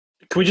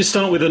Can we just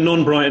start with a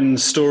non-Brighton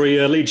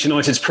story? Leeds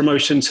United's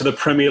promotion to the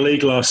Premier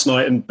League last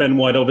night, and Ben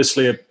White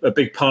obviously a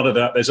big part of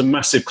that. There's a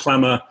massive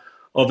clamour,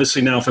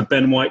 obviously, now for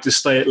Ben White to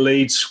stay at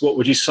Leeds. What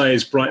would you say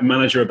as Brighton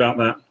manager about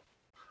that?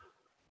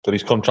 That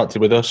he's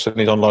contracted with us and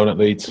he's on loan at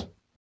Leeds.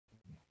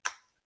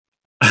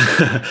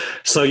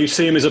 So you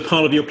see him as a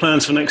part of your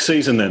plans for next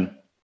season then?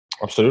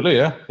 Absolutely,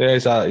 yeah.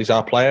 He's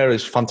our player.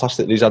 He's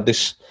fantastic. He's had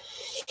this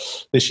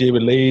year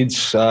with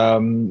Leeds. I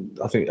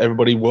think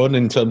everybody won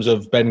in terms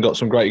of Ben got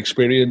some great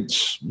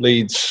experience.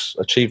 Leeds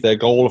achieved their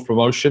goal of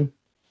promotion,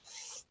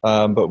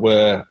 but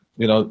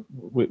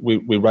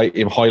we rate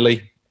him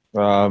highly.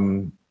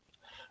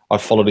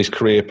 I've followed his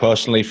career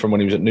personally from when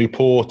he was at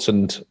Newport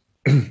and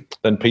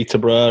then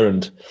Peterborough,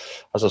 and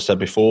as I said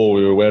before,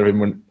 we were aware of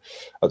him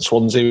at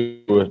Swansea.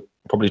 We were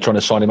probably trying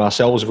to sign him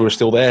ourselves if we were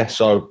still there,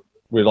 so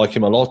we like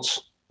him a lot.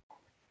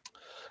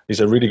 He's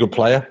a really good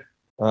player.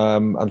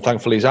 And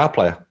thankfully, he's our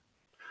player.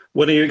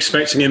 When are you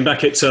expecting him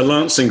back at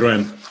Lancing,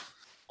 Graham?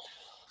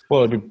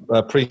 Well, it'll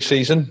be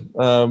pre-season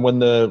when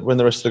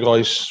the rest of the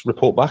guys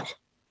report back.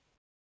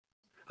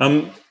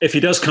 If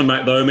he does come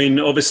back, though, I mean,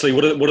 obviously,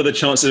 what are the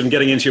chances of him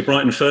getting into your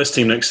Brighton first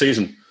team next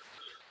season?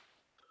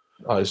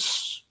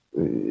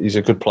 He's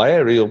a good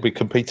player. He'll be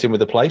competing with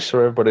the place for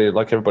everybody,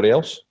 like everybody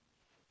else.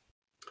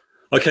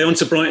 Okay, on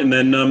to Brighton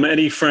then.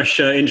 Any fresh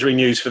injury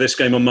news for this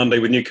game on Monday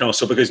with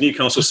Newcastle? Because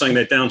Newcastle's saying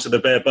they're down to the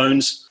bare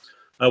bones.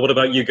 What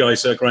about you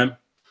guys, Graham?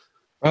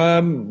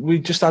 We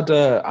just had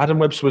Adam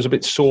Webster was a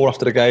bit sore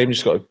after the game.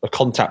 He's got a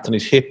contact on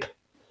his hip,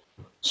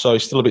 so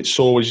he's still a bit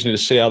sore. We just need to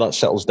see how that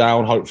settles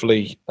down.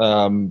 Hopefully,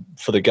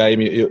 for the game,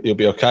 he'll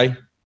be okay.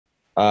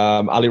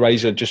 Ali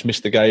Reza just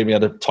missed the game. He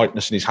had a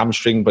tightness in his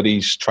hamstring, but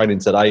he's training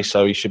today,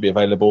 so he should be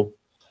available.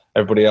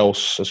 Everybody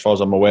else, as far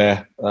as I'm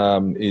aware,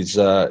 is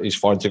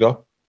fine to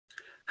go.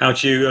 How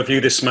do you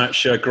view this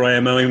match,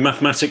 Graham? I mean,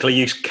 mathematically,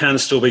 you can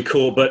still be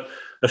caught, but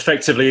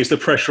effectively, is the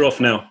pressure off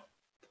now?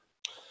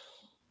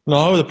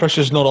 No, the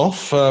pressure's not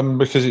off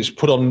because it's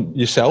put on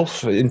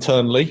yourself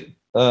internally.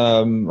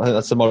 I think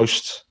that's the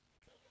most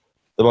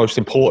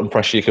important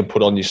pressure you can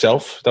put on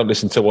yourself. Don't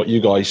listen to what you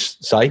guys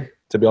say,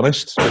 to be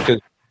honest, because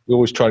we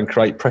always try and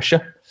create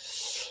pressure,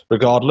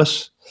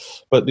 regardless.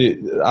 But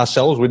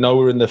ourselves, we know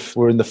we're in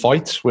the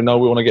fight. We know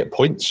we want to get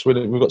points.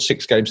 We've got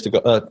 6 games to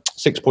go,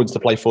 6 points to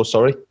play for.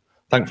 Sorry,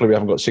 thankfully we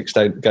haven't got 6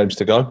 games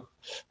to go.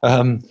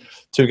 2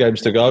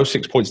 games to go,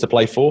 6 points to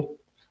play for,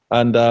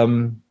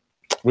 and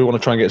we want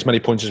to try and get as many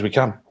points as we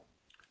can.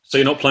 So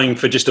you're not playing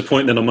for just a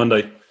point then on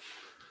Monday?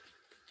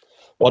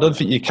 Well, I don't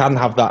think you can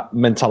have that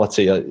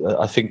mentality.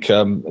 I think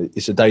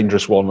it's a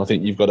dangerous one. I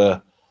think you've got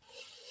to,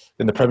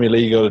 in the Premier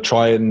League, you've got to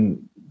try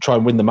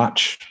and win the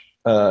match.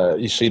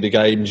 You see the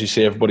games, you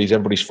see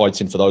everybody's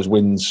fighting for those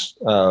wins,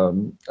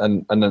 and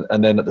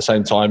then at the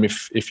same time,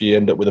 if you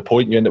end up with a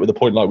point, you end up with a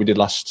point like we did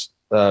in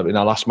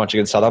our last match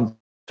against Southampton.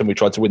 We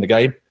tried to win the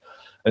game,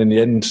 and in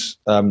the end,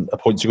 a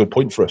point's a good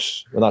point for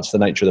us, and that's the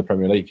nature of the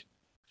Premier League.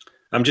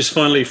 Just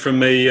finally from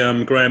me,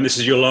 Graham, this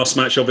is your last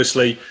match,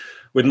 obviously,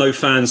 with no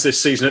fans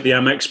this season at the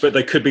Amex, but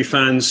there could be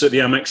fans at the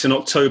Amex in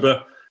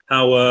October.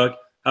 How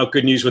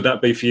good news would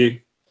that be for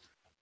you?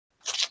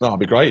 That'd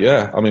be great,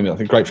 yeah. I mean, I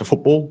think great for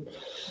football,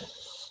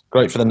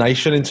 great for the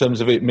nation in terms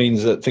of it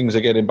means that things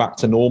are getting back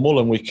to normal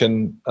and we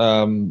can,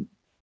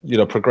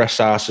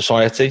 progress our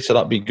society. So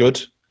that'd be good.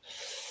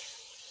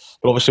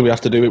 But obviously we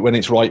have to do it when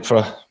it's right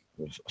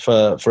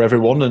for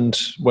everyone, and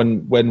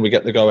when we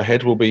get the go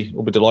ahead, we'll be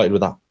delighted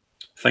with that.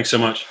 Thanks so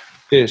much.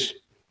 Cheers.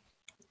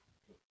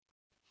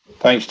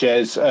 Thanks,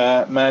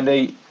 Jez.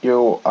 Mandy,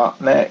 you're up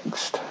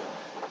next.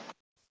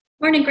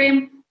 Morning,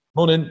 Graham.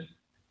 Morning.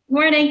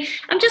 Morning.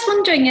 I'm just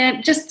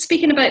wondering, just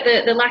speaking about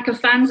the lack of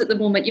fans at the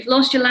moment, you've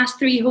lost your last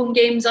 3 home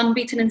games,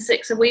 unbeaten and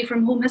 6 away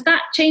from home. Has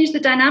that changed the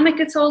dynamic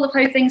at all of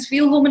how things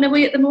feel home and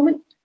away at the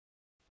moment?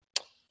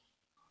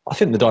 I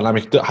think the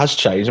dynamic has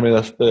changed. I mean,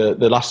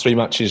 the last 3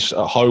 matches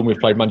at home, we've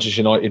played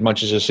Manchester United,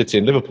 Manchester City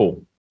and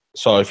Liverpool.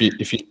 So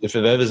if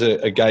there's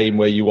a game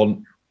where you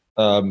want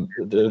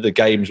the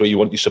games where you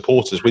want your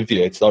supporters with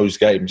you, it's those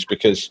games,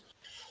 because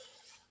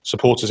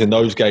supporters in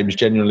those games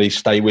generally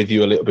stay with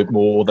you a little bit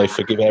more. They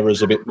forgive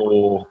errors a bit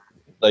more.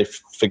 They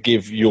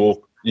forgive your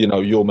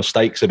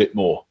mistakes a bit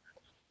more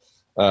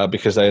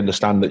because they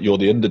understand that you're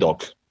the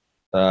underdog.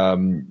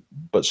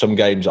 But some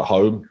games at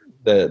home,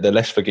 they're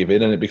less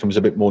forgiving, and it becomes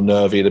a bit more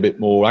nervy and a bit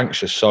more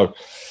anxious. So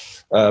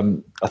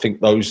I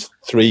think those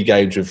 3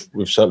 games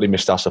we've certainly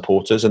missed our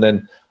supporters. And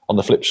then on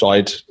the flip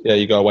side,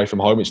 you go away from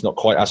home, it's not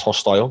quite as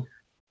hostile,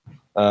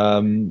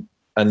 and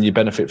you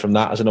benefit from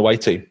that as an away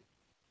team.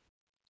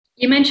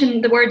 You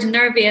mentioned the words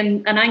nervy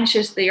and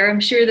anxious there. I'm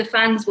sure the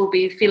fans will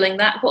be feeling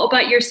that. What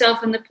about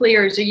yourself and the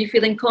players? Are you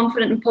feeling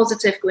confident and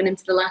positive going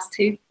into the last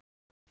 2?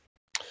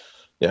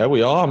 Yeah,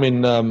 we are. I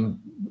mean,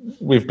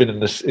 we've been in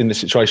this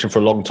situation for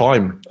a long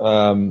time,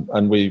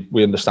 and we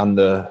understand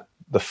the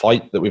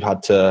fight that we've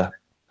had to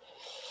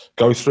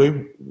go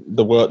through,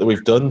 the work that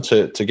we've done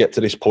to get to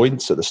this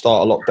point. At the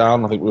start of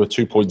lockdown, I think we were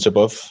 2 points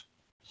above.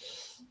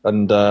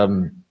 And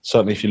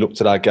certainly if you looked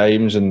at our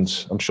games,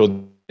 and I'm sure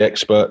the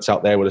experts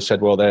out there would have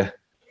said, well, they're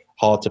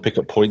hard to pick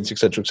up points,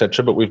 etc.,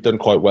 etc. But we've done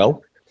quite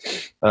well.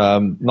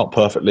 Not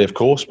perfectly, of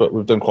course, but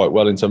we've done quite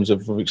well in terms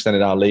of we've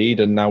extended our lead,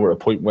 and now we're at a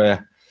point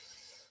where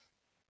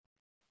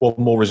one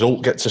more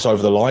result gets us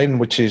over the line,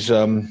 which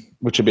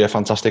would be a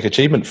fantastic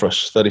achievement for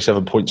us.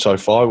 37 points so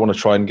far. We want to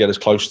try and get as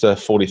close to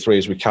 43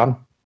 as we can.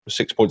 With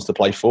 6 points to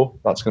play for.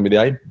 That's going to be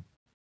the aim.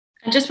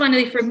 And just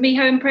finally, from me,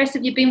 how impressed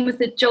have you been with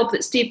the job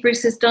that Steve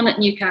Bruce has done at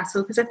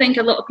Newcastle? Because I think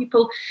a lot of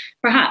people,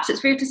 perhaps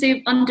it's fair to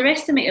say,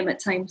 underestimate him at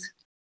times.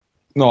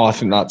 No, I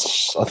think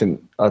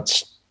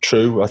that's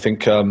true. I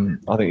think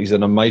he's done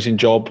an amazing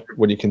job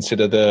when you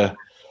consider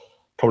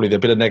probably the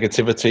bit of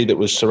negativity that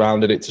was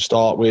surrounded it to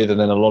start with, and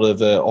then a lot of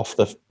the off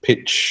the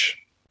pitch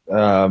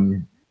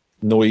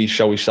noise,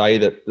 shall we say,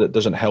 that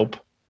doesn't help.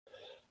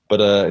 But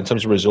in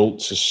terms of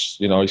results,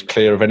 he's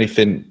clear of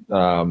anything.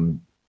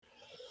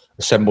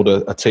 Assembled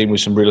a team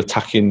with some real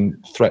attacking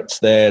threats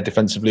there,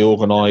 defensively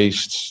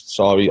organised.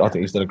 So I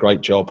think he's done a great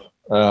job.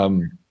 A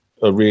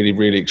really,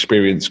 really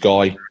experienced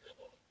guy,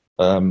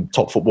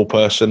 top football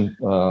person.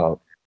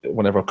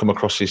 Whenever I come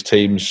across his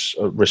teams,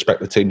 I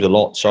respect the teams a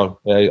lot. So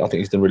yeah, I think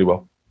he's done really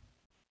well.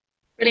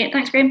 Brilliant.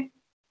 Thanks, Graham.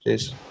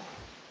 Cheers.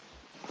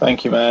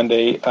 Thank you,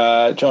 Mandy.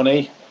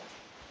 Johnny,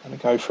 I'm going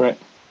to go for it.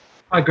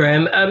 Hi,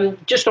 Graham.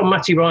 Just on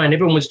Matty Ryan,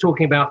 everyone was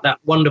talking about that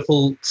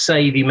wonderful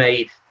save he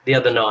made the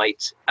other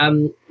night.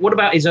 What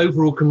about his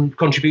overall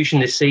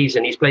contribution this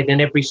season? He's played in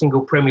every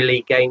single Premier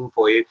League game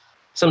for you.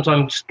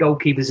 Sometimes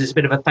goalkeepers is a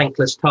bit of a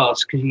thankless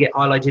task because you get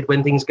highlighted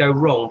when things go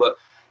wrong. But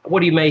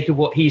what do you make of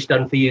what he's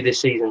done for you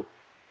this season?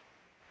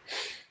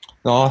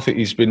 No, I think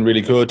he's been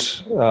really good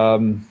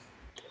on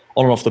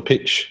and off the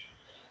pitch.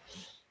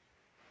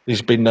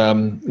 He's been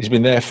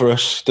there for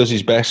us, does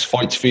his best,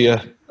 fights for you.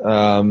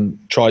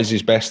 Tries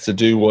his best to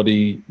do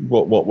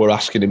what we're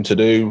asking him to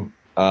do.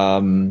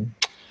 I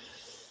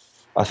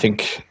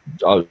think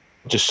I'm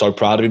just so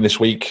proud of him this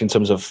week in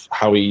terms of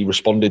how he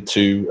responded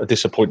to a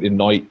disappointing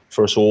night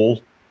for us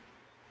all.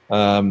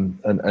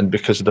 And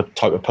because of the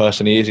type of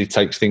person he is, he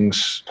takes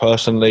things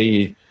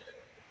personally.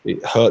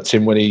 It hurts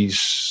him when he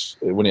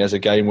has a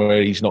game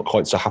where he's not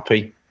quite so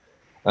happy.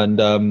 And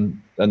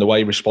the way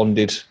he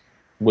responded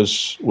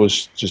was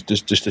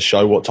just to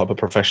show what type of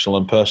professional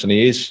and person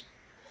he is.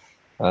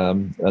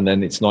 And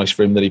then it's nice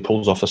for him that he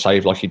pulls off a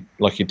save like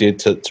he did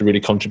to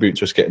really contribute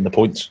to us getting the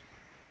points.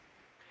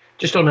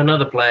 Just on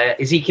another player,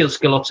 Ezekiel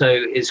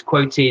Scalotto is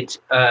quoted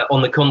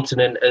on the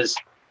continent as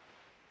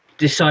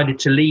decided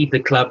to leave the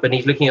club and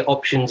he's looking at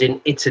options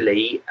in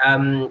Italy.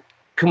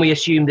 Can we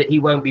assume that he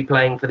won't be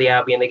playing for the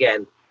Albion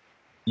again?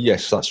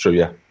 Yes, that's true,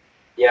 yeah.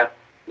 Yeah.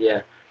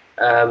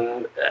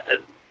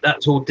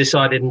 That's all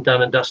decided and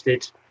done and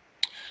dusted.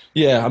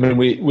 Yeah, I mean,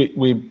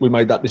 we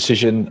made that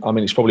decision. I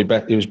mean, it's probably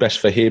it was best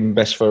for him,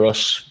 best for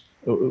us.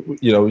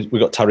 We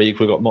got Tariq,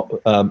 we got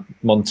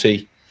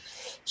Monty,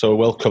 so we're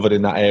well covered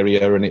in that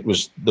area, and it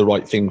was the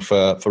right thing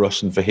for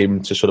us and for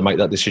him to sort of make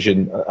that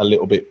decision a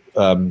little bit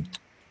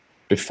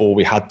before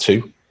we had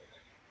to,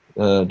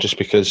 just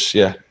because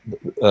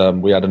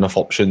we had enough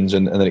options,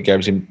 and then it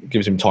gives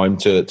him time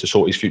to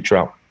sort his future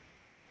out.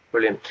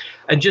 Brilliant.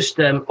 And just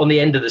on the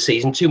end of the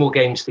season, 2 more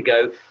games to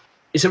go.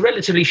 It's a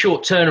relatively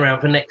short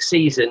turnaround for next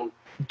season.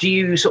 Do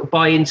you sort of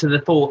buy into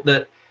the thought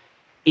that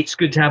it's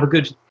good to have a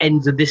good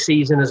end of this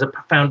season as a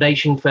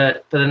foundation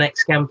for the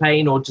next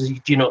campaign, or do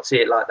you not see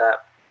it like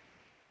that?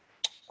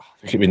 I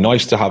think it'd be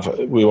nice to have.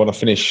 We want to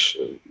finish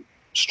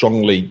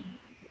strongly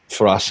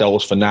for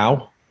ourselves for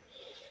now.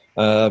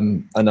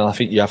 And then I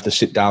think you have to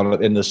sit down at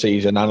the end of the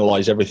season,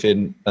 analyse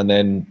everything, and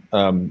then,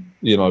 I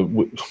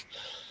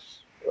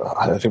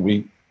think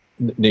we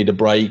need a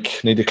break,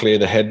 need to clear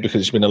the head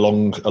because it's been a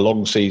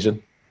long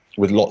season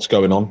with lots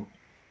going on,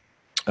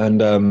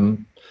 and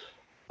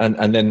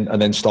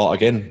then start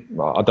again.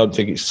 I don't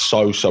think it's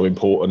so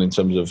important in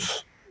terms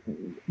of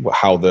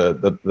how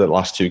the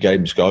last 2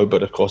 games go,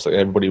 but of course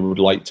everybody would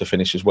like to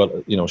finish as well,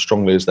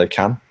 strongly as they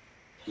can.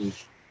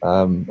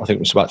 I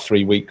think it's about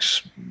 3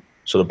 weeks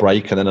sort of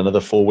break and then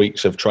another 4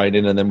 weeks of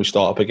training, and then we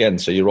start up again.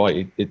 So you're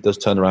right, it does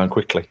turn around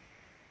quickly.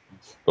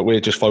 But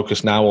we're just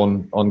focused now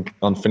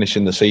on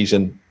finishing the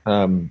season,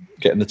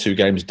 getting the 2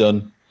 games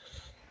done,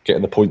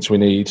 getting the points we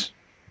need,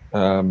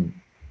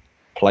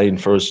 playing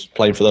for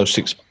those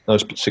six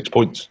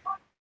points.